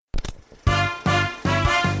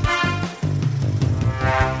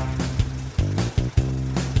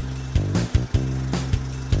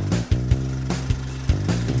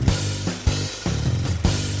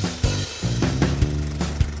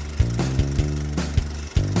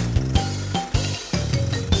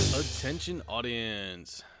Attention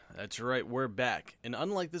audience. That's right, we're back. And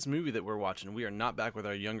unlike this movie that we're watching, we are not back with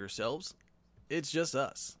our younger selves. It's just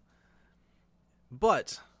us.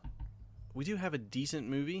 But we do have a decent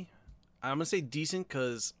movie. I'm going to say decent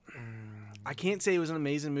because I can't say it was an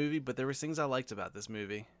amazing movie, but there were things I liked about this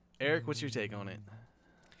movie. Eric, what's your take on it?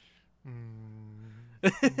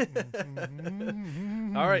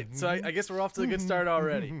 All right, so I guess we're off to a good start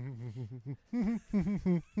already.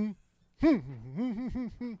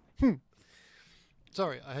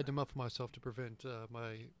 Sorry, I had to muffle myself to prevent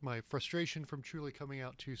my frustration from truly coming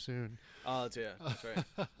out too soon. Oh, that's right.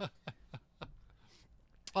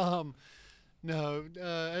 No,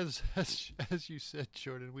 as you said,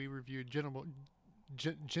 Jordan, we reviewed Gentleman,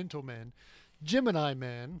 Gemini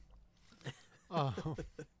Man.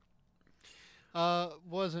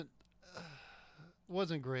 Wasn't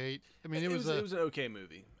great. I mean, it was an okay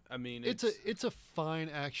movie. I mean, it's a fine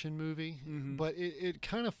action movie, but it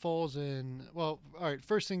kind of falls in. Well, all right.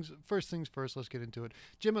 First things first. Let's get into it.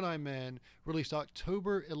 Gemini Man released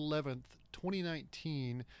October 11th,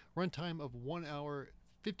 2019. Runtime of 1 hour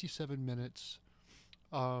 57 minutes.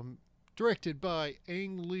 Directed by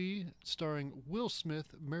Ang Lee, starring Will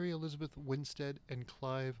Smith, Mary Elizabeth Winstead, and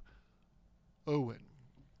Clive Owen.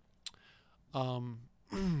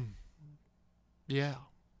 Yeah.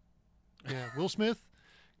 Will Smith,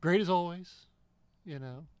 great as always.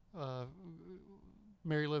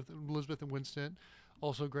 Mary Elizabeth and Winstead,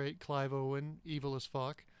 also great. Clive Owen, evil as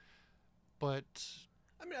fuck. But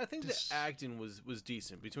I mean, I think the acting was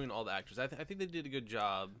decent between all the actors. I think they did a good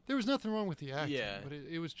job. There was nothing wrong with the acting. Yeah. But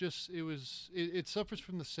it suffers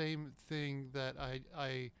from the same thing that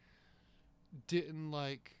I didn't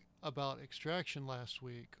like about Extraction last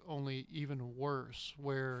week, only even worse,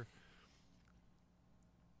 where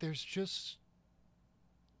there's just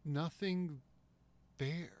nothing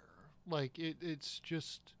there. Like it's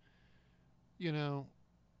just, even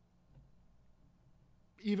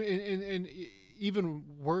and even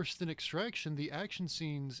worse than Extraction, the action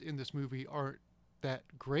scenes in this movie aren't that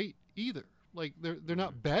great either. Like they're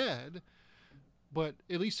not bad, but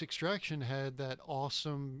at least Extraction had that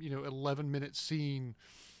awesome 11-minute scene.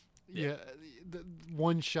 Yeah, the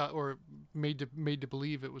one shot, or made to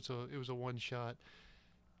believe it was a one shot.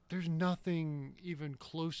 There's nothing even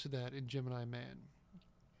close to that in Gemini Man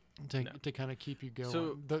to kind of keep you going.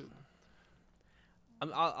 So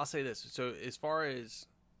I'll say this. So as far as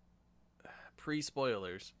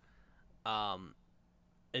pre-spoilers,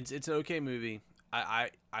 it's an okay movie.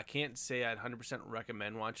 I can't say I'd 100%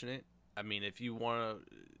 recommend watching it. I mean, if you want to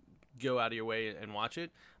go out of your way and watch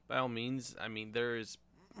it, by all means. I mean, there's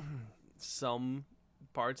some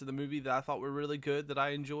parts of the movie that I thought were really good that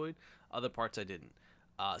I enjoyed. Other parts I didn't.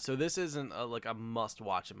 So this isn't a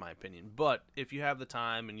must-watch in my opinion. But if you have the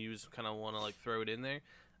time and you just kind of want to throw it in there,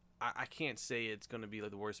 I can't say it's going to be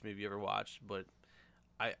the worst movie you ever watched, but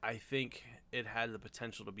I think it had the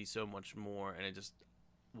potential to be so much more, and it just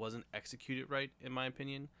wasn't executed right, in my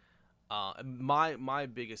opinion. My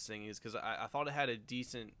biggest thing is because I thought it had a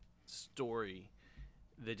decent story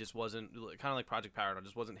that just wasn't, kind of like Project Paradox,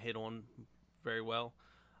 just wasn't hit on very well.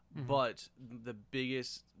 Mm-hmm. But the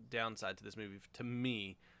biggest downside to this movie, to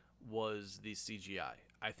me, was the CGI.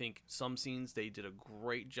 I think some scenes they did a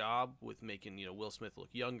great job with making Will Smith look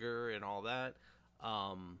younger and all that.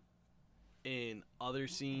 In other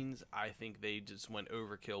scenes, I think they just went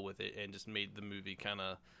overkill with it and just made the movie kind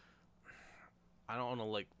of, I don't want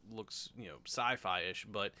to looks sci-fi-ish,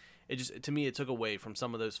 but it just, to me, it took away from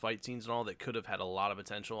some of those fight scenes and all that could have had a lot of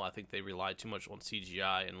potential. I think they relied too much on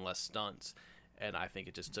CGI and less stunts, and I think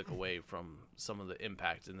it just took away from some of the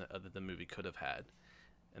impact that the movie could have had.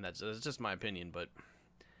 And that's just my opinion, but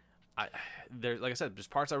like I said, there's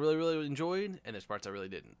parts I really, really enjoyed, and there's parts I really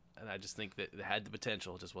didn't, and I just think that it had the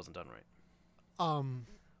potential, it just wasn't done right.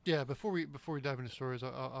 Yeah. Before we dive into stories,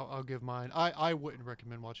 I'll give mine. I wouldn't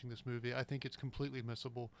recommend watching this movie. I think it's completely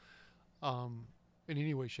missable, in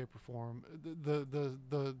any way, shape, or form.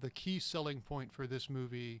 The key selling point for this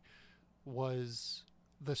movie was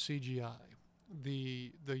the CGI,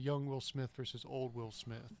 the young Will Smith versus old Will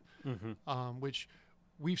Smith, which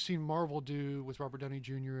we've seen Marvel do with Robert Downey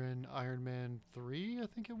Jr. in Iron Man 3, I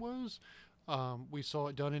think it was. We saw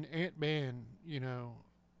it done in Ant-Man,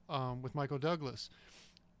 with Michael Douglas.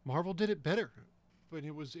 Marvel did it better, but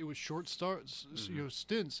it was short stints.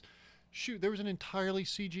 Shoot, there was an entirely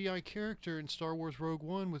CGI character in Star Wars Rogue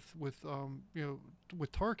One with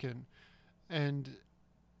Tarkin, and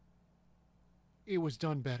it was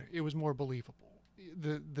done better. It was more believable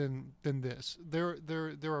than this. There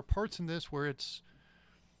are parts in this where it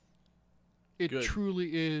good. Truly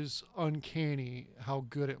is uncanny how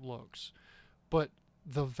good it looks, but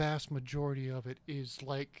the vast majority of it is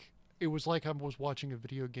like it was like I was watching a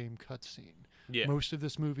video game cutscene. Yeah. Most of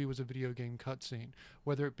this movie was a video game cutscene,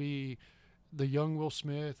 whether it be the young Will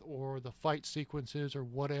Smith or the fight sequences or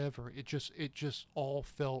whatever. It just all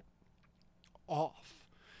felt off,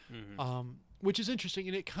 which is interesting,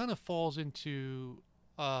 and it kind of falls into.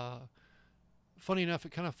 Funny enough,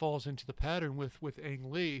 it kind of falls into the pattern with Ang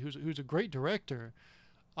Lee, who's a great director.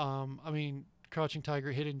 I mean, Crouching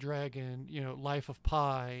Tiger, Hidden Dragon, Life of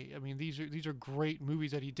Pi. I mean, these are great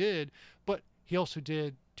movies that he did, but he also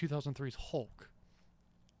did 2003's Hulk.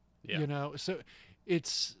 Yeah. So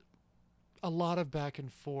it's a lot of back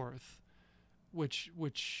and forth, which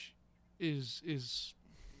is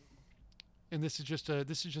and this is just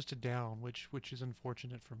a down, which is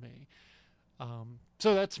unfortunate for me.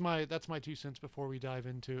 So that's my 2 cents before we dive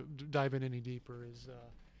in any deeper.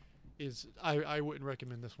 Is I wouldn't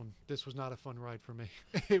recommend this one. This was not a fun ride for me.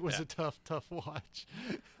 It was a tough watch.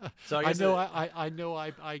 So I guess I know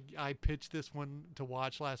I pitched this one to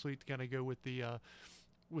watch last week to kind of go with the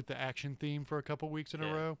action theme for a couple weeks in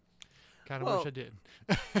a row. Kind of wish I did.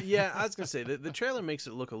 Yeah, I was gonna say the trailer makes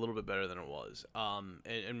it look a little bit better than it was. And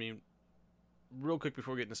I mean, real quick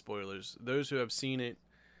before getting to spoilers, those who have seen it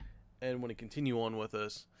and want to continue on with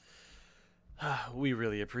us, we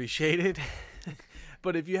really appreciate it.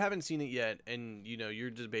 But if you haven't seen it yet and you're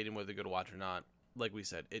debating whether to go to watch or not, like we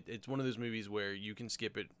said, it's one of those movies where you can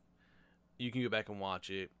skip it, you can go back and watch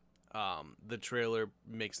it. The trailer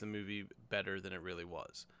makes the movie better than it really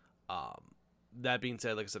was. That being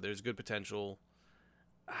said, like I said, there's good potential.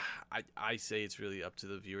 I say it's really up to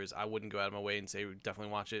the viewers. I wouldn't go out of my way and say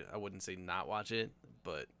definitely watch it. I wouldn't say not watch it,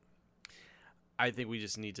 but I think we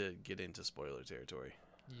just need to get into spoiler territory.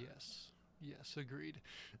 Yes, agreed.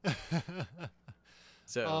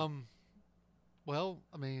 So, well,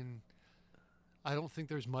 I mean, I don't think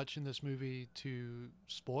there's much in this movie to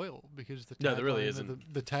spoil because no, there really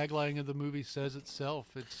isn't. The tagline of the movie says itself.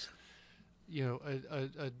 It's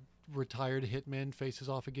a retired hitman faces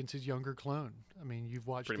off against his younger clone. I mean, you've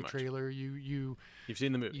watched Pretty the much. trailer. You've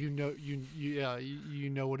seen the movie. You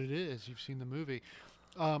know what it is. You've seen the movie.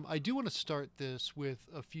 I do want to start this with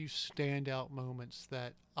a few standout moments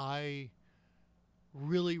that I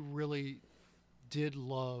really, really did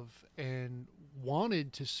love and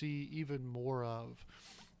wanted to see even more of.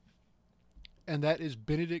 And that is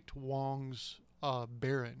Benedict Wong's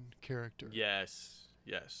Baron character. Yes.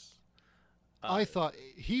 I thought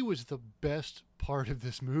he was the best part of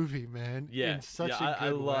this movie, man. Yeah, in such a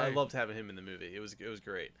good way. I loved having him in the movie. It was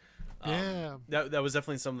great. Yeah, that was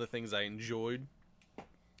definitely some of the things I enjoyed.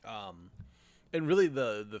 And really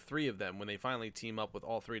the three of them when they finally team up with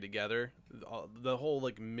all three together, the whole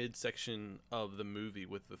like midsection of the movie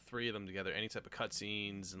with the three of them together, any type of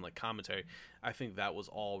cutscenes and like commentary, I think that was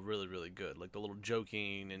all really, really good. Like the little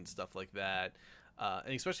joking and stuff like that.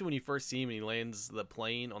 And especially when you first see him and he lands the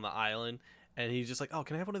plane on the island and he's just like, "Oh,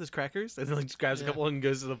 can I have one of those crackers?" And then like just grabs a couple and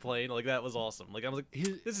goes to the plane. Like that was awesome. Like I was like,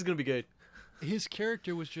 this is gonna be good. His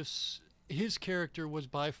character was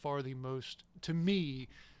by far the most, to me,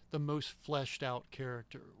 the most fleshed out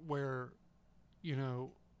character, where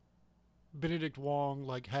Benedict Wong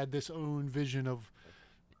like had this own vision of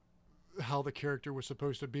how the character was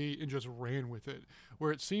supposed to be and just ran with it,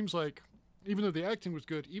 where it seems like even though the acting was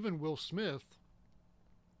good, even Will Smith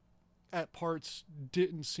at parts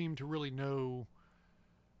didn't seem to really know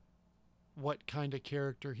what kind of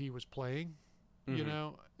character he was playing.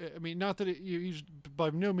 I mean, not that he's by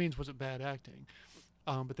no means was it bad acting,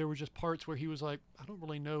 but there were just parts where he was like, I don't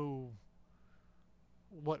really know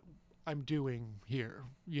what I'm doing here,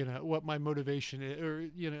 what my motivation is, or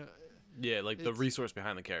Yeah, like the resource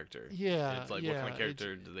behind the character. Yeah, it's like what kind of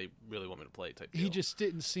character do they really want me to play? Type deal. He just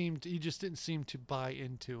didn't seem to buy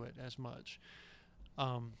into it as much,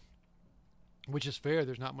 which is fair.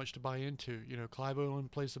 There's not much to buy into. Clive Owen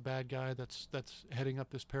plays the bad guy that's heading up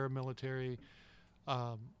this paramilitary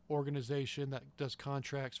organization that does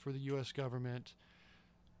contracts for the U.S. government.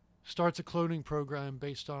 Starts a cloning program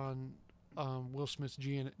based on Will Smith's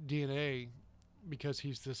DNA because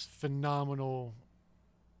he's this phenomenal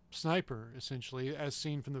sniper, essentially, as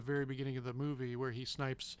seen from the very beginning of the movie, where he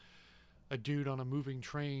snipes a dude on a moving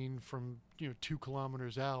train from 2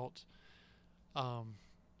 kilometers out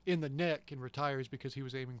in the neck and retires because he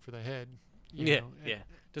was aiming for the head. Yeah,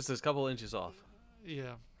 just a couple inches off.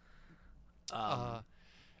 Yeah.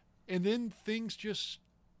 And then things just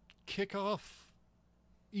kick off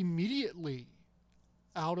immediately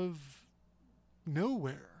out of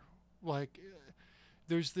nowhere. Like,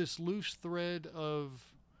 there's this loose thread of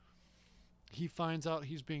he finds out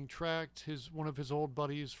he's being tracked. One of his old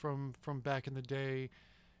buddies from back in the day,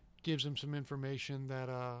 gives him some information that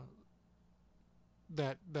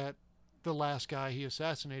that the last guy he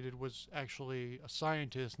assassinated was actually a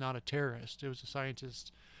scientist, not a terrorist. It was a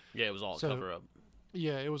scientist. Yeah, it was all a cover up.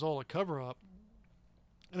 Yeah, it was all a cover up.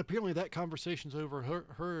 And apparently that conversation's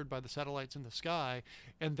overheard by the satellites in the sky,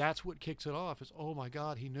 and that's what kicks it off. Is, oh my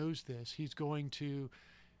God, he knows this. He's going to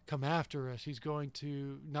come after us. He's going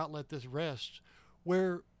to not let this rest.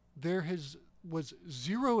 Where there was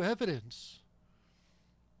zero evidence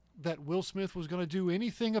that Will Smith was going to do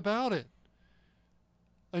anything about it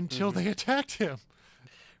until they attacked him.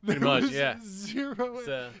 Pretty much, yeah. Zero.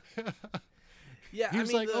 So, yeah, He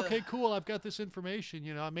was like, okay, cool, I've got this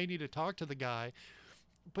information. I may need to talk to the guy.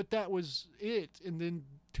 But that was it. And then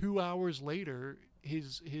 2 hours later,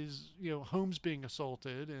 his home's being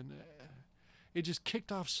assaulted, and it just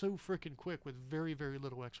kicked off so freaking quick with very, very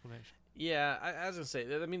little explanation. Yeah, as I say,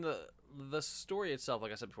 I mean, the story itself,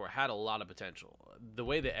 like I said before, had a lot of potential. The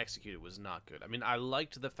way they executed was not good. I mean, I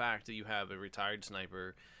liked the fact that you have a retired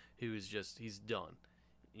sniper who is he's done.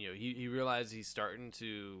 He realized he's starting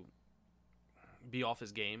to be off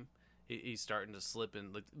his game. He's starting to slip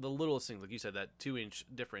in, like the littlest thing, like you said, that 2-inch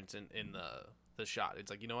difference in the shot.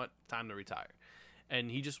 It's like, you know what, time to retire,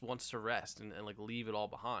 and he just wants to rest and like leave it all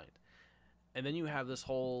behind. And then you have this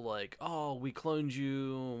whole like, oh, we cloned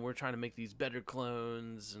you, and we're trying to make these better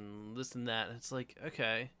clones, and this and that. And it's like,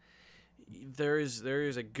 okay, there is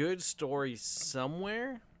a good story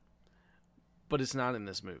somewhere, but it's not in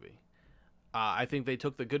this movie. I think they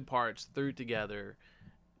took the good parts, threw it together,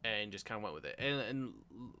 and just kind of went with it. And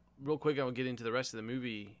real quick, I'll get into the rest of the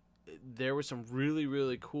movie. There were some really,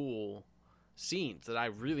 really cool scenes that I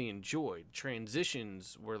really enjoyed.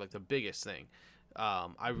 Transitions were like the biggest thing.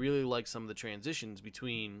 I really liked some of the transitions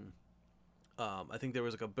between, I think there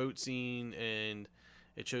was like a boat scene, and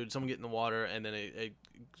it showed someone get in the water, and then it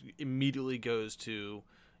immediately goes to,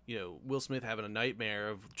 Will Smith having a nightmare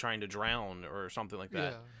of trying to drown or something like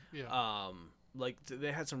that. Yeah. Like,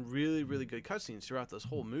 they had some really, really good cutscenes throughout this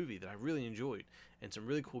whole movie that I really enjoyed, and some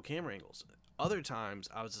really cool camera angles. Other times,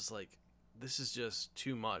 I was just like, this is just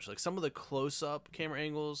too much. Like, some of the close-up camera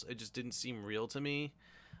angles, it just didn't seem real to me.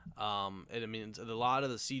 And I mean, a lot of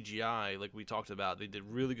the CGI, like we talked about, they did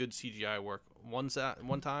really good CGI work one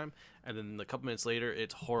time, and then a couple minutes later,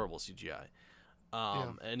 it's horrible CGI.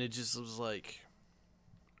 And it just was like,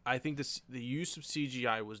 I think the use of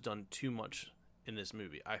CGI was done too much in this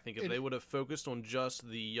movie. I think if they would have focused on just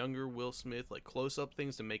the younger Will Smith, like close-up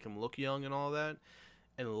things to make him look young and all that,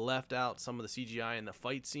 and left out some of the CGI in the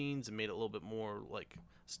fight scenes and made it a little bit more like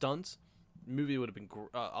stunts, the movie would have been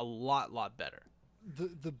a lot better.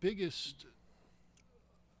 The biggest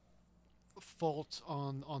fault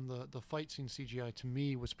on the fight scene CGI to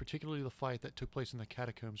me was particularly the fight that took place in the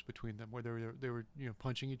catacombs between them, where they were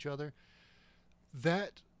punching each other.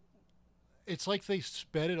 That it's like they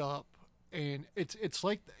sped it up, and it's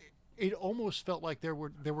like it almost felt like there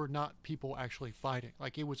were not people actually fighting.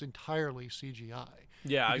 Like, it was entirely CGI.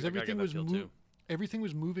 Yeah, because everything was everything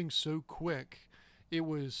was moving so quick. It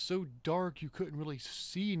was so dark you couldn't really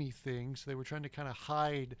see anything. So they were trying to kind of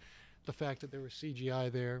hide the fact that there was CGI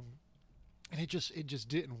there, and it just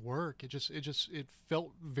didn't work. It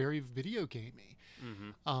felt very video gamey.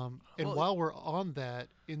 Mm-hmm. And while we're on that,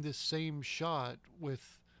 in this same shot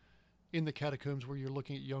in the catacombs where you're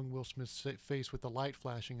looking at young Will Smith's face with the light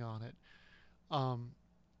flashing on it,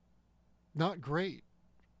 not great,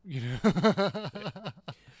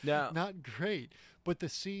 No, not great. But the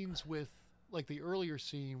scenes with, like, the earlier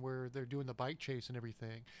scene where they're doing the bike chase and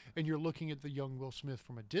everything, and you're looking at the young Will Smith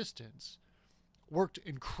from a distance, worked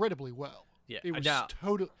incredibly well. Yeah, it was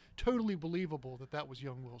totally believable that was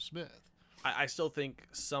young Will Smith. I still think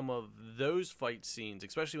some of those fight scenes,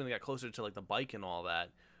 especially when they got closer to like the bike and all that,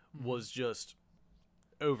 was just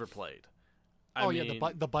overplayed. I mean,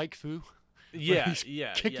 the bike foo. Yeah,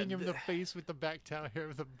 kicking him in the face with the back tire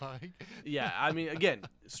of the bike. Yeah, I mean, again,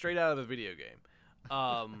 straight out of a video game.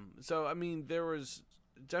 So I mean, there was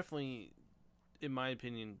definitely, in my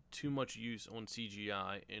opinion, too much use on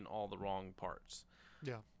CGI in all the wrong parts.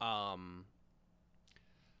 Yeah.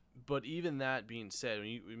 But even that being said,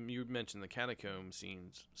 when you mentioned the catacomb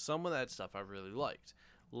scenes, some of that stuff I really liked.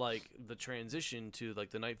 Like the transition to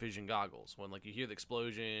like the night vision goggles, when like you hear the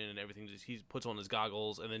explosion and everything, just he puts on his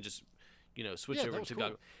goggles and then just switch over to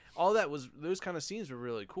goggles. All that was, those kind of scenes were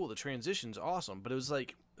really cool. The transition's awesome, but it was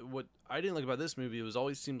like, what I didn't like about this movie, it was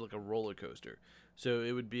always seemed like a roller coaster. So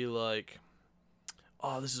it would be like,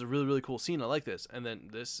 oh, this is a really, really cool scene, I like this, and then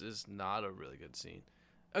this is not a really good scene.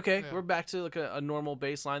 Okay, we're back to like a normal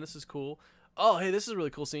baseline. This is cool. Oh, hey, this is a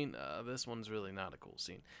really cool scene. This one's really not a cool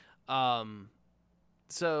scene.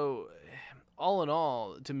 So all in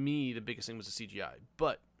all, to me, the biggest thing was the CGI.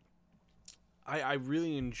 But I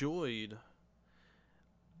really enjoyed,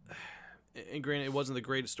 and granted, it wasn't the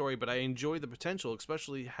greatest story, but I enjoyed the potential,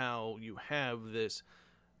 especially how you have this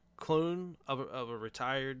clone of a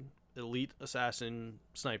retired elite assassin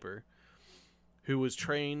sniper who was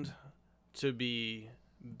trained to be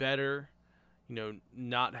better,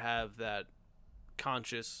 not have that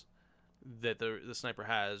conscious that the sniper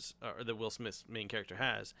has, or that Will Smith's main character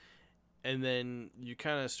has. And then you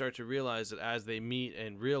kind of start to realize that as they meet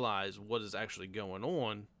and realize what is actually going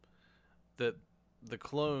on, that the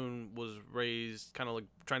clone was raised kind of like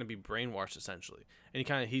trying to be brainwashed, essentially. And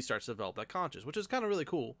he starts to develop that conscious, which is kind of really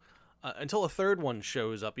cool. Until a third one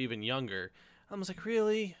shows up, even younger. I was like,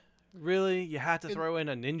 really? Really? You had to throw in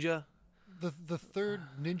a ninja? The third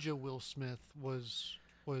ninja Will Smith was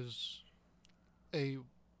a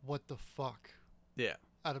what the fuck? Yeah.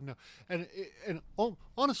 I don't know. And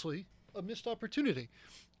honestly, a missed opportunity.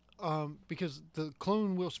 Because the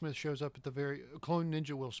clone Will Smith shows up clone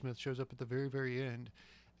ninja Will Smith shows up at the very, very end,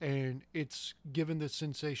 and it's given the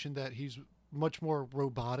sensation that he's much more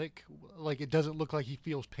robotic. Like, it doesn't look like he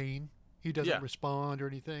feels pain. He doesn't respond or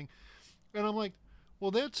anything. And I'm like,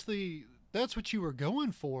 well, that's what you were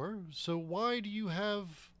going for. So why do you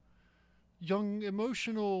have young,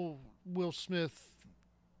 emotional Will Smith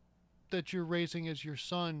that you're raising as your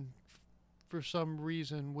son for some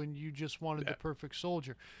reason when you just wanted the perfect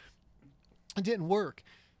soldier? It didn't work.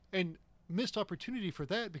 And missed opportunity for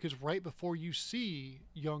that, because right before you see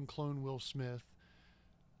young clone Will Smith,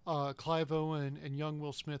 Clive Owen and young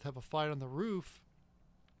Will Smith have a fight on the roof,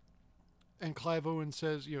 and Clive Owen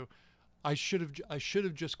says, I should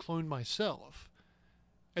have just cloned myself.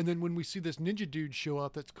 And then when we see this ninja dude show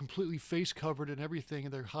up that's completely face covered and everything,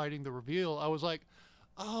 and they're hiding the reveal, I was like,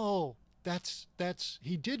 oh, that's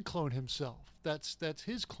he did clone himself. That's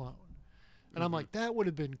his clone. And I'm like, that would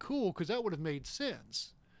have been cool, because that would have made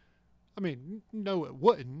sense. I mean, no, it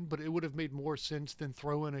wouldn't, but it would have made more sense than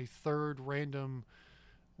throwing a third random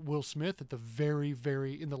Will Smith at the very,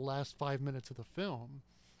 very, in the last 5 minutes of the film.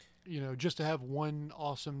 Just to have one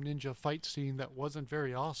awesome ninja fight scene that wasn't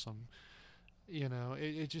very awesome.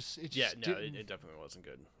 It just it definitely wasn't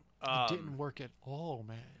good. It didn't work at all,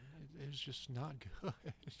 man. It was just not good.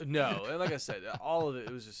 No, and like I said, all of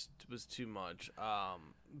it was too much.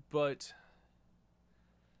 But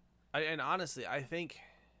honestly, I think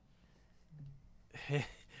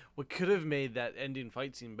what could have made that ending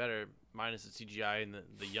fight scene better, minus the CGI and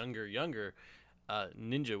the younger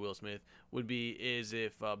ninja Will Smith, would be is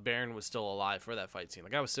if Baron was still alive for that fight scene.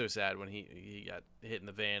 Like, I was so sad when he got hit in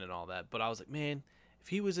the van and all that, but I was like, man, if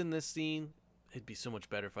he was in this scene, it'd be so much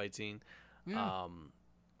better fight scene. Yeah.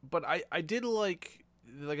 But I did like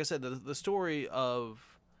I said, the story of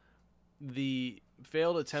the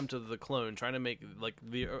failed attempt of the clone trying to make like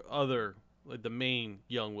the main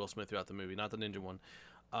young Will Smith throughout the movie, not the ninja one,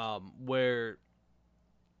 where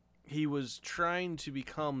he was trying to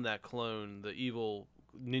become that clone, the evil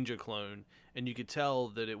ninja clone, and you could tell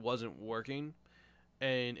that it wasn't working.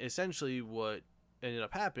 And essentially what ended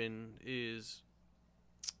up happening is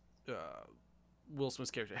Will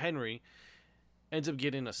Smith's character, Henry, ends up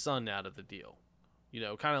getting a son out of the deal.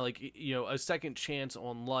 Kind of like, a second chance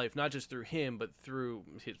on life, not just through him, but through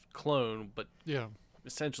his clone, but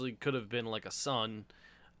essentially could have been like a son.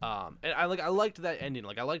 And I liked that ending.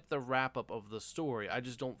 Like, I liked the wrap up of the story. I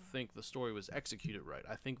just don't think the story was executed right.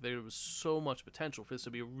 I think there was so much potential for this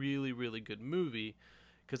to be a really, really good movie,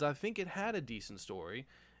 because I think it had a decent story.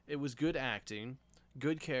 It was good acting,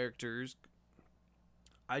 good characters.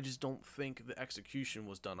 I just don't think the execution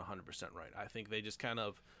was done 100% right. I think they just kind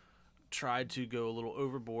of tried to go a little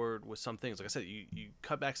overboard with some things. Like I said, you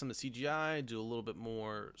cut back some of the CGI, do a little bit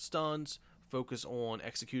more stunts, focus on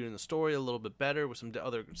executing the story a little bit better with some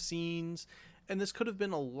other scenes, and this could have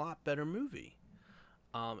been a lot better movie.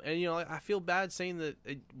 And I feel bad saying that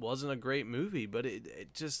it wasn't a great movie, but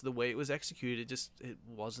it just, the way it was executed, it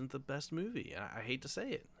wasn't the best movie. And I hate to say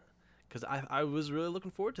it, because I was really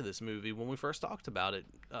looking forward to this movie when we first talked about it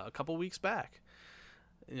a couple weeks back.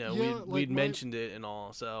 We'd mentioned it and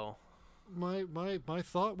all, so. My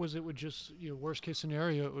thought was it would just, worst case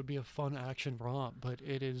scenario, it would be a fun action romp, but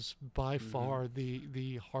it is by far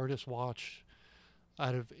the hardest watch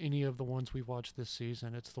out of any of the ones we've watched this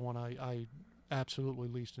season. It's the one I absolutely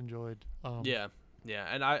least enjoyed. Yeah,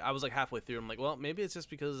 and I was like halfway through, I'm like, well, maybe it's just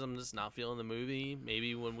because I'm just not feeling the movie.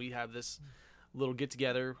 Maybe when we have this little get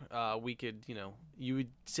together, we could, you would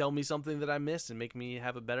tell me something that I missed and make me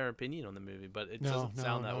have a better opinion on the movie, but it doesn't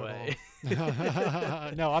sound that way.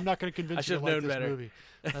 No, I'm not going to convince you to like this better. movie.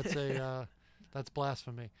 That's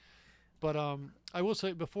blasphemy. But I will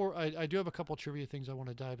say before I do have a couple trivia things I want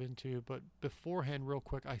to dive into, but beforehand, real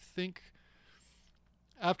quick, I think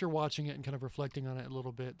after watching it and kind of reflecting on it a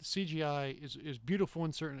little bit, the CGI is beautiful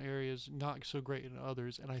in certain areas, not so great in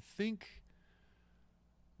others, and I think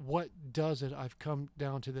what does it, I've come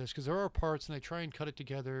down to this because there are parts and they try and cut it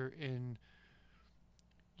together in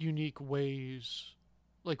unique ways,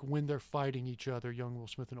 like when they're fighting each other, young Will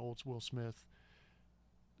Smith and old Will Smith,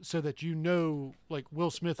 so that like Will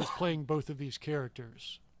Smith is playing both of these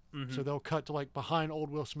characters. Mm-hmm. So they'll cut to like behind old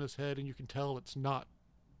Will Smith's head, and you can tell it's not.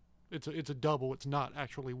 It's a double. It's not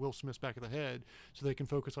actually Will Smith's back of the head, so they can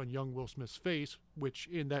focus on young Will Smith's face, which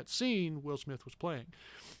in that scene Will Smith was playing.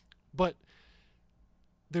 But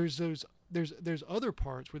there's other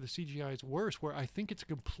parts where the CGI is worse, where I think it's a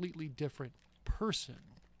completely different person.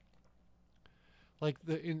 Like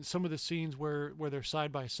in some of the scenes where they're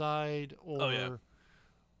side by side, or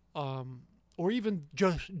or even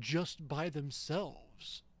just by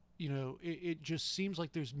themselves. It just seems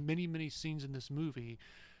like there's many scenes in this movie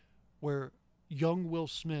where young Will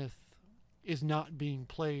Smith is not being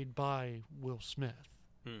played by Will Smith.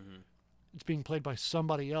 Mm-hmm. It's being played by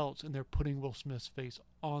somebody else, and they're putting Will Smith's face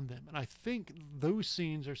on them. And I think those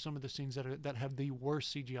scenes are some of the scenes that have the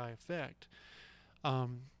worst CGI effect.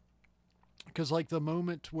 Because like the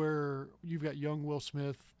moment where you've got young Will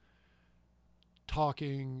Smith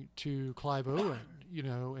talking to Clive Owen,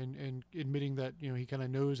 and admitting that, he kind of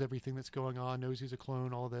knows everything that's going on, knows he's a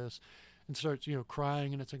clone, all this, and starts,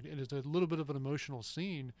 crying, and it's a little bit of an emotional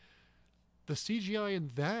scene. The CGI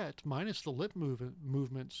in that, minus the lip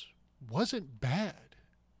movements, wasn't bad.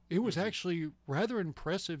 It was actually rather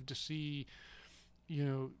impressive to see,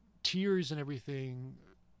 tears and everything,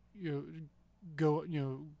 go,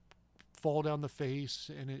 fall down the face,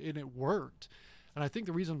 and it worked. And I think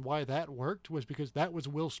the reason why that worked was because that was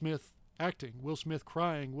Will Smith acting, Will Smith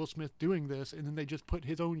crying, Will Smith doing this, and then they just put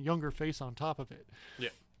his own younger face on top of it. Yeah.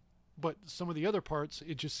 But some of the other parts,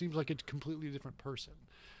 it just seems like a completely different person.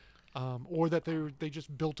 Or that they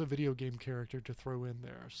just built a video game character to throw in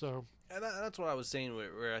there. So, and that's what I was saying,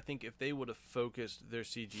 where I think if they would have focused their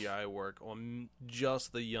CGI work on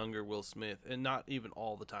just the younger Will Smith, and not even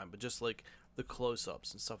all the time, but just like the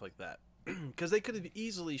close-ups and stuff like that, because they could have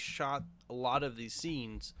easily shot a lot of these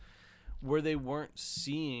scenes where they weren't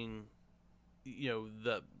seeing,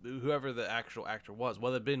 whoever the actual actor was,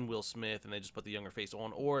 whether it been Will Smith and they just put the younger face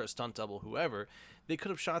on, or a stunt double, whoever. They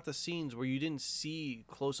could have shot the scenes where you didn't see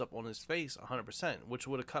close up on his face 100%, which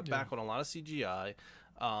would have cut back on a lot of CGI,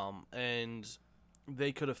 and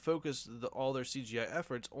they could have focused all their CGI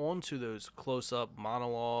efforts onto those close-up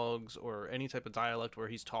monologues or any type of dialect where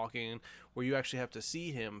he's talking, where you actually have to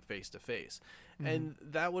see him face-to-face. Mm-hmm. And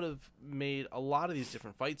that would have made a lot of these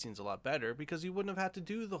different fight scenes a lot better, because you wouldn't have had to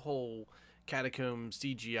do the whole catacomb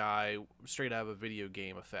CGI straight out of a video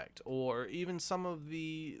game effect, or even some of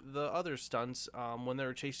the other stunts when they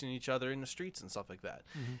were chasing each other in the streets and stuff like that.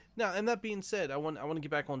 Mm-hmm. Now, and that being said, I want to get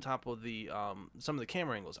back on top of the some of the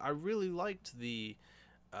camera angles. I really liked the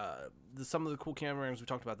some of the cool camera angles. We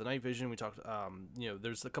talked about the night vision. We talked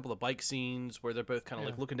there's a couple of bike scenes where they're both kind of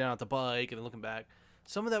like looking down at the bike and then looking back.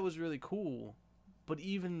 Some of that was really cool, but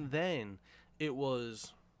even then it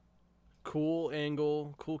was cool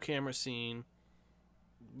angle, cool camera scene,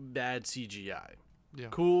 bad CGI. Yeah.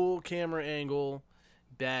 Cool camera angle,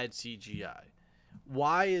 bad CGI.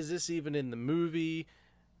 Why is this even in the movie?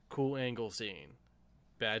 Cool angle scene,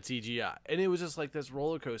 bad CGI. And it was just like this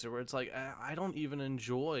roller coaster where it's like, I don't even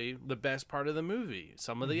enjoy the best part of the movie,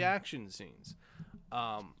 some of the action scenes.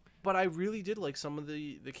 But I really did like some of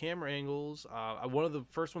the camera angles. One of the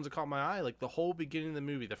first ones that caught my eye, like the whole beginning of the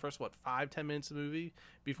movie, the first, 5-10 minutes of the movie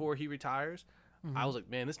before he retires, I was like,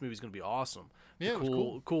 man, this movie's going to be awesome. Yeah, it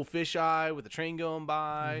was cool fisheye with the train going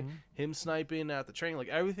by, him sniping at the train. Like,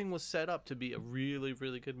 everything was set up to be a really,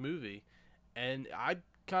 really good movie. And I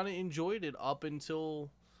kind of enjoyed it up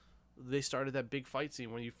until they started that big fight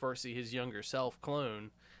scene when you first see his younger self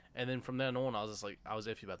clone. And then from then on, I was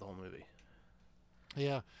iffy about the whole movie.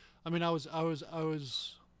 Yeah. I mean, I was.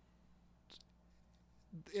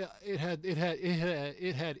 Yeah, it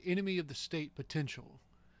had enemy of the state potential,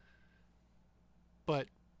 but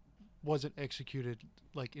wasn't executed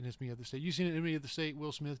like enemy of the state. You seen enemy of the state?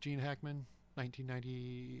 Will Smith, Gene Hackman,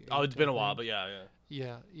 1998. Oh, it's been a while, but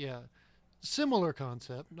yeah. Similar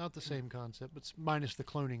concept, not the same concept, but minus the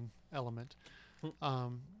cloning element.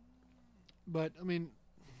 But I mean,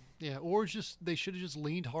 yeah, or just they should have just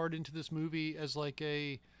leaned hard into this movie as like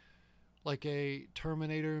a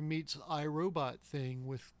Terminator meets iRobot thing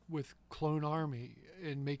with Clone Army,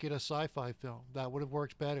 and make it a sci-fi film. That would have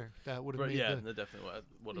worked better. That would have made that definitely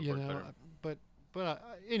would have worked better. But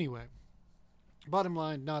anyway, Bottom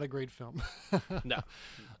line, not a great film. No.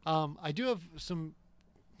 I do have some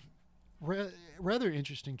rather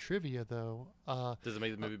interesting trivia, though. Does it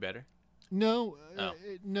make the movie better? No, Oh.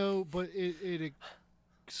 no, but it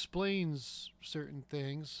explains certain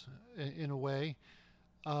things in a way.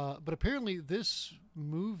 But apparently, this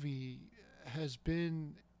movie has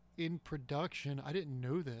been in production. I didn't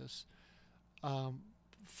know this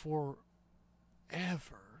forever.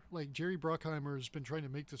 Like Jerry Bruckheimer has been trying to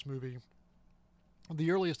make this movie.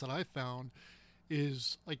 The earliest that I found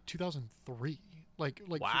is like 2003. Like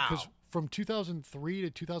Wow. because from 2003 to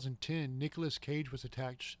 2010, Nicolas Cage was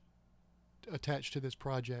attached to this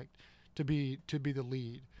project to be the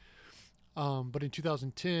lead. But in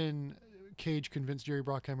 2010, Cage convinced Jerry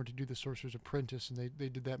Bruckheimer to do The Sorcerer's Apprentice, and they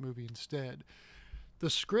did that movie instead. The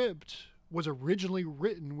script was originally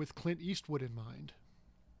written with Clint Eastwood in mind,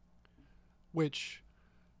 which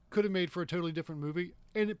could have made for a totally different movie,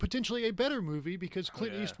 and potentially a better movie because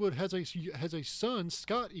Clint yeah. Eastwood has a son,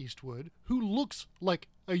 Scott Eastwood, who looks like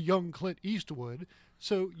a young Clint Eastwood.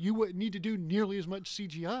 So you wouldn't need to do nearly as much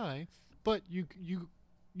CGI, but you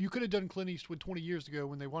could have done Clint Eastwood 20 years ago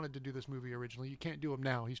when they wanted to do this movie originally. You can't do him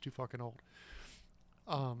now; he's too fucking old.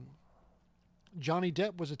 Johnny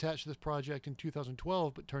Depp was attached to this project in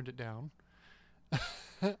 2012, but turned it down.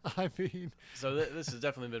 I mean, So this has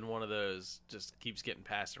definitely been one of those just keeps getting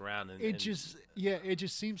passed around, and it just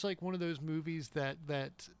seems like one of those movies that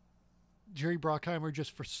Jerry Bruckheimer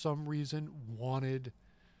just for some reason wanted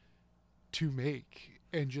to make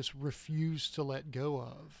and just refused to let go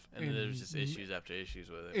of. and there's just issues after issues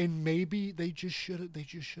with it. And maybe they just should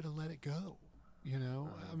have let it go. You know,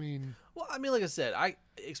 I mean, Well, I mean, like I said,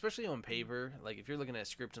 especially on paper, like if you're looking at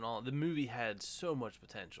script and all, the movie had so much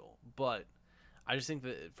potential, but I just think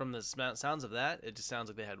that from the sounds of that, it just sounds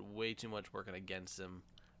like they had way too much working against them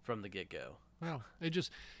from the get-go. well,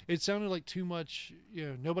 it sounded like too much. You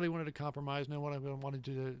know, nobody wanted to compromise. Nobody wanted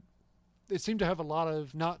to. It seemed to have a lot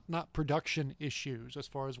of not production issues as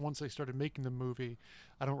far as once they started making the movie.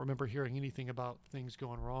 I don't remember hearing anything about things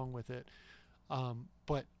going wrong with it,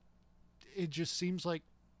 but it just seems like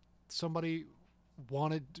somebody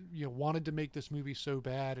wanted to make this movie so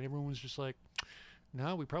bad, and everyone was just like,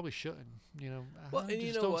 no, we probably shouldn't. You know, Well, I and you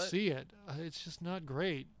just know don't what? see it. It's just not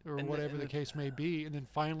great, or And whatever the the- case may be. And then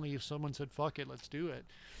finally, if someone said, "Fuck it, let's do it,"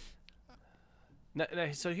 Now,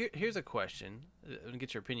 so here's a question. I'm gonna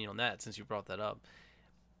get your opinion on that since you brought that up.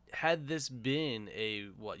 Had this been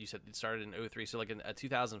what you said it started in 03, so like a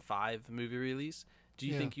 2005 movie release, do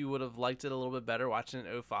you Yeah. think you would have liked it a little bit better watching it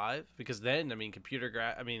in 05? Because then, I mean, the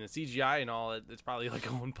CGI and all, it's probably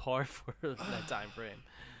like on par for that time frame.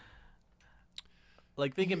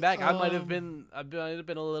 Like thinking back, I might have been a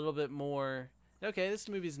little bit more. Okay, this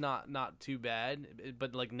movie's not too bad,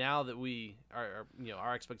 but like now that we are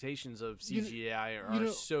our expectations of CGI are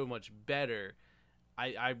so much better.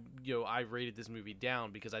 I rated this movie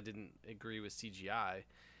down because I didn't agree with CGI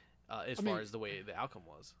as far as the way the outcome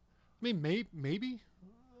was. I mean, maybe.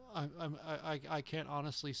 I can't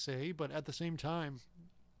honestly say, but at the same time,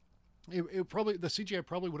 it probably the CGI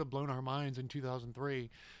probably would have blown our minds in 2003,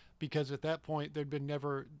 because at that point there'd been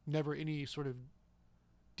never any sort of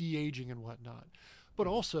de-aging and whatnot. But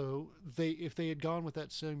also, if they had gone with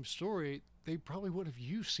that same story, they probably would have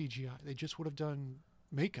used CGI. They just would have done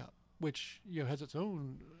makeup, which has its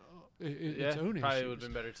own its own probably issues. would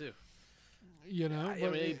have been better too. You know, I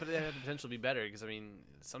mean, but it had the potential to be better because I mean,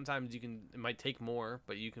 sometimes it might take more,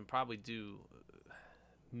 but you can probably do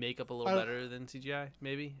makeup a little better than CGI.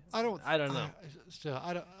 Maybe I don't know.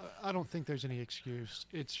 I don't think there's any excuse.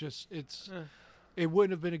 It's just it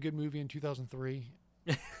wouldn't have been a good movie in 2003.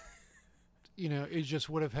 It just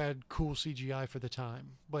would have had cool CGI for the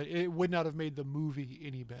time, but it would not have made the movie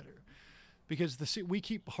any better. Because we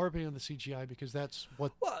keep harping on the CGI because that's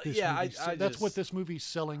what what this movie's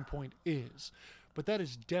selling point is, but that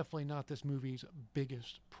is definitely not this movie's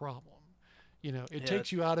biggest problem. It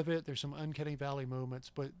takes you out of it. There's some uncanny valley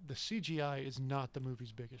moments, but the CGI is not the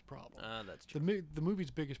movie's biggest problem. That's true. The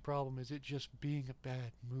movie's biggest problem is it just being a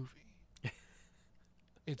bad movie.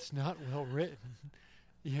 It's not well written.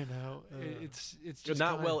 It's just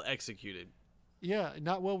not well executed. Yeah,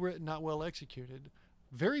 not well written, not well executed.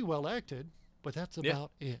 Very well acted, but that's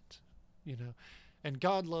about it. And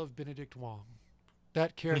God love Benedict Wong.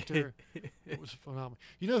 That character was phenomenal.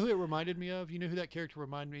 You know who it reminded me of? You know who that character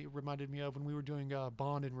reminded me of when we were doing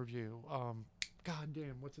Bond in review? God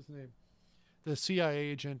damn, what's his name? The CIA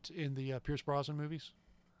agent in the Pierce Brosnan movies.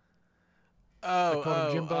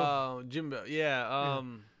 Jimbo. Yeah.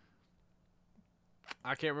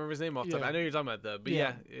 I can't remember his name off the top. I know you're talking about though, but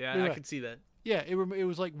yeah, I could see that. Yeah, it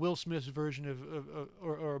was like Will Smith's version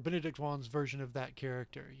or Benedict Wong's version of that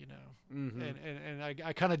character, you know. Mm-hmm. And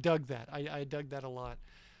I kind of dug that. I dug that a lot.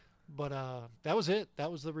 But that was it.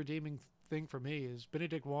 That was the redeeming thing for me is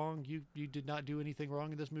Benedict Wong. You did not do anything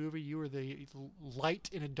wrong in this movie. You were the light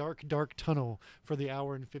in a dark tunnel for the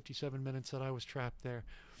hour and 57 minutes that I was trapped there.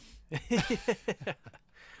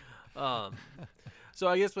 um, so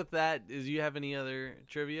I guess with that, is you have any other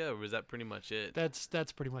trivia, or was that pretty much it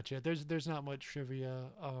That's pretty much it. There's not much trivia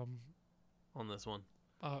on this one?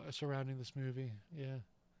 surrounding this movie. Yeah.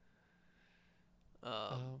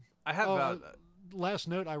 I have about Last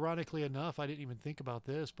note, ironically enough, I didn't even think about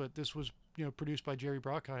this, but this was produced by Jerry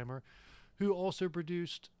Bruckheimer, who also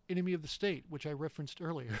produced Enemy of the State, which I referenced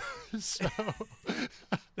earlier. So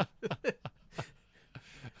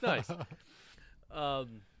nice.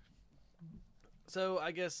 So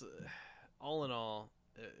I guess all in all,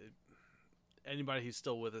 anybody who's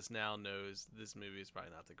still with us now knows this movie is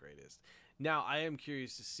probably not the greatest. Now I am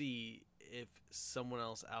curious to see if someone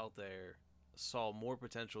else out there saw more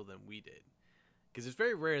potential than we did. Because it's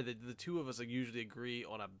very rare that the two of us usually agree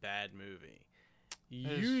on a bad movie.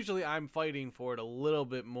 Usually I'm fighting for it a little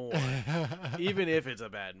bit more, even if it's a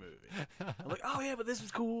bad movie. I'm like, oh yeah, but this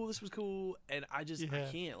was cool. And I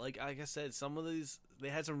can't. Like I said, some of these, they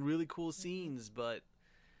had some really cool scenes, but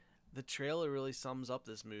the trailer really sums up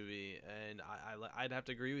this movie. And I'd have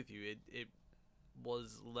to agree with you. It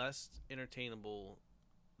was less entertainable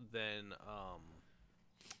than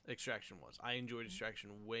Extraction was. I enjoyed Extraction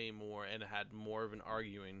way more, and it had more of an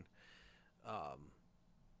arguing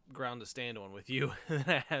ground to stand on with you than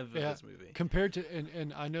I have in this movie. Compared to,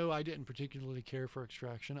 and I know I didn't particularly care for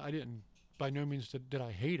Extraction. I didn't, by no means did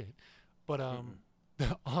I hate it, but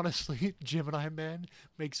honestly, Gemini Man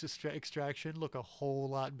makes Extraction look a whole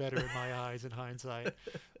lot better in my eyes in hindsight.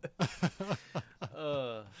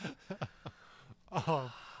 But all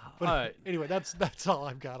right. Anyway, that's all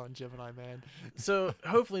I've got on Gemini Man. So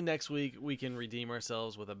hopefully next week we can redeem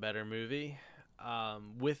ourselves with a better movie.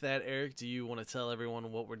 With that, Eric, do you want to tell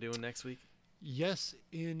everyone what we're doing next week? Yes,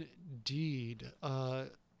 indeed.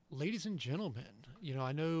 Ladies and gentlemen,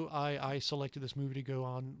 I know I selected this movie to go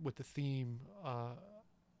on with the theme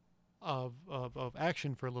of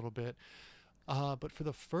action for a little bit, but for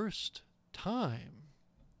the first time,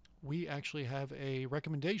 we actually have a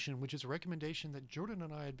recommendation, which is a recommendation that Jordan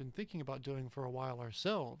and I had been thinking about doing for a while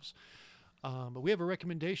ourselves. But we have a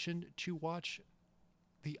recommendation to watch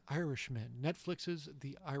The Irishman, Netflix's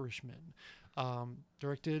The Irishman,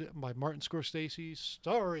 directed by Martin Scorsese,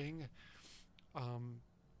 starring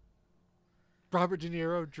Robert De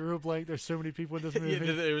Niro, Drew Blank. There's so many people in this movie.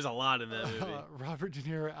 Yeah, there was a lot in that movie. Robert De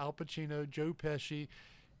Niro, Al Pacino, Joe Pesci.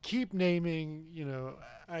 Keep naming,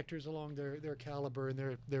 actors along their caliber,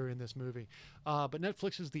 and they're in this movie. But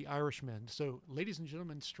Netflix is The Irishman. So, ladies and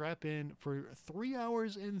gentlemen, strap in for 3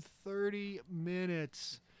 hours and 30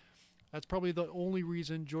 minutes. That's probably the only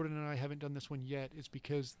reason Jordan and I haven't done this one yet, is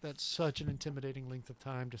because that's such an intimidating length of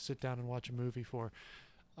time to sit down and watch a movie for.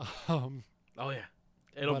 Oh yeah,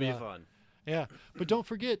 it'll be fun. Yeah, but don't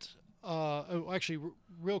forget. Actually,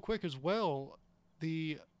 real quick as well,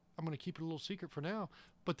 I'm going to keep it a little secret for now,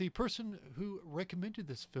 but the person who recommended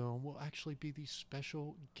this film will actually be the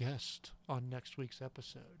special guest on next week's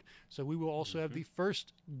episode. So we will also have the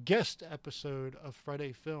first guest episode of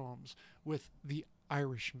Friday Films with The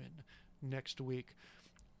Irishman next week.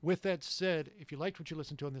 With that said, if you liked what you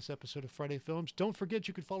listened to on this episode of Friday Films, don't forget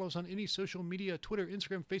you can follow us on any social media, Twitter,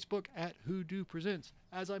 Instagram, Facebook, at Hoodoo Presents.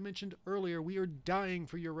 As I mentioned earlier, we are dying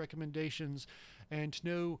for your recommendations and to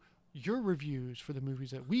know your reviews for the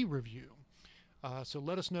movies that we review. So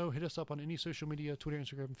let us know. Hit us up on any social media, Twitter,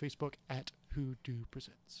 Instagram, and Facebook, at Hoodoo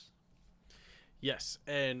Presents. Yes,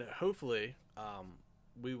 and hopefully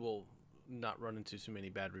we will not run into so many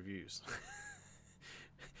bad reviews.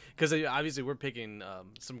 Because obviously we're picking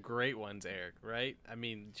some great ones, Eric, right? I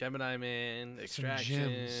mean, Gemini Man,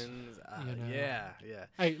 Extraction. Yeah.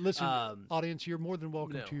 Hey, listen, audience, you're more than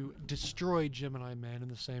welcome to destroy Gemini Man in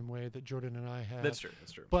the same way that Jordan and I have. That's true.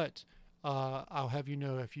 But I'll have you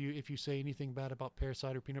know, if you say anything bad about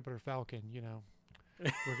Parasite or Peanut Butter Falcon,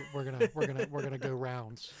 we're gonna go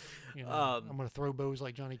rounds. I'm gonna throw bows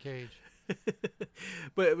like Johnny Cage.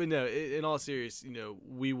 but no, in all seriousness,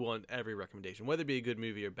 we want every recommendation, whether it be a good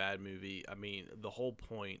movie or bad movie. I mean, the whole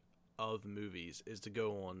point of movies is to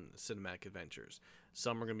go on cinematic adventures.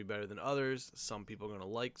 Some are going to be better than others. Some people are going to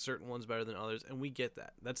like certain ones better than others, and we get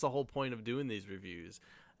that. That's the whole point of doing these reviews.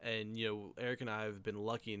 And Eric and I have been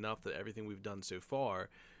lucky enough that everything we've done so far,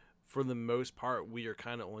 for the most part, we are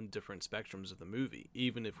kind of on different spectrums of the movie.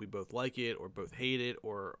 Even if we both like it or both hate it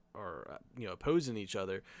or opposing each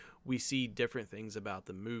other, we see different things about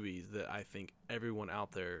the movies that I think everyone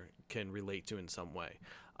out there can relate to in some way.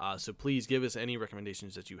 So please give us any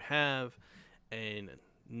recommendations that you have. And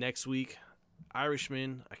next week,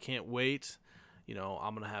 Irishman, I can't wait.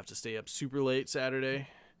 I'm going to have to stay up super late Saturday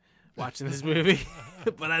watching this movie,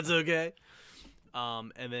 but that's okay.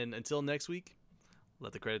 And then until next week,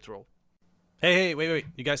 let the credits roll. Hey, wait.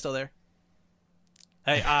 You guys still there?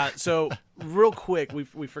 Hey, so real quick,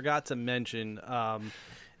 we forgot to mention,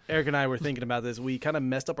 Eric and I were thinking about this. We kind of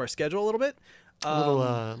messed up our schedule a little bit.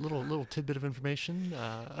 Little tidbit of information.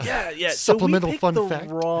 Yeah. Supplemental so we picked fun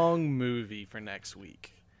fact. Wrong movie for next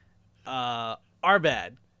week. Our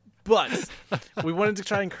bad. But we wanted to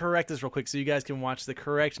try and correct this real quick so you guys can watch the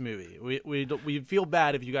correct movie. We feel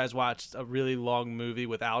bad if you guys watched a really long movie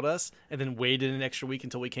without us and then waited an extra week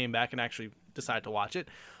until we came back and actually decided to watch it.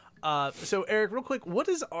 So, Eric, real quick, what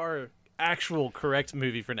is our actual correct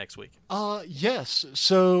movie for next week? Yes.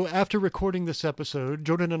 So after recording this episode,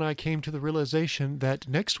 Jordan and I came to the realization that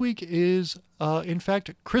next week is, in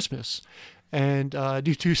fact, Christmas. And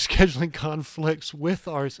due to scheduling conflicts with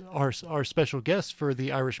our special guest for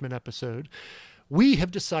the Irishman episode, we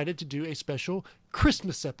have decided to do a special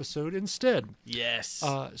Christmas episode instead. Yes.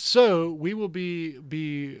 So we will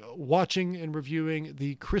be watching and reviewing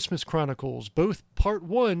the Christmas Chronicles, both Part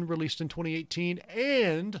 1 released in 2018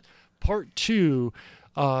 and Part 2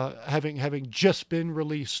 having just been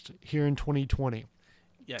released here in 2020.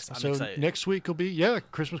 Yes, I'm excited. Next week will be,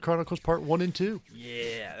 Christmas Chronicles Part 1 and 2.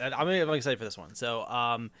 Yeah, I'm excited for this one.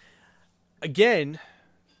 So, again,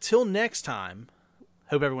 till next time,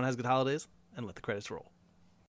 hope everyone has good holidays, and let the credits roll.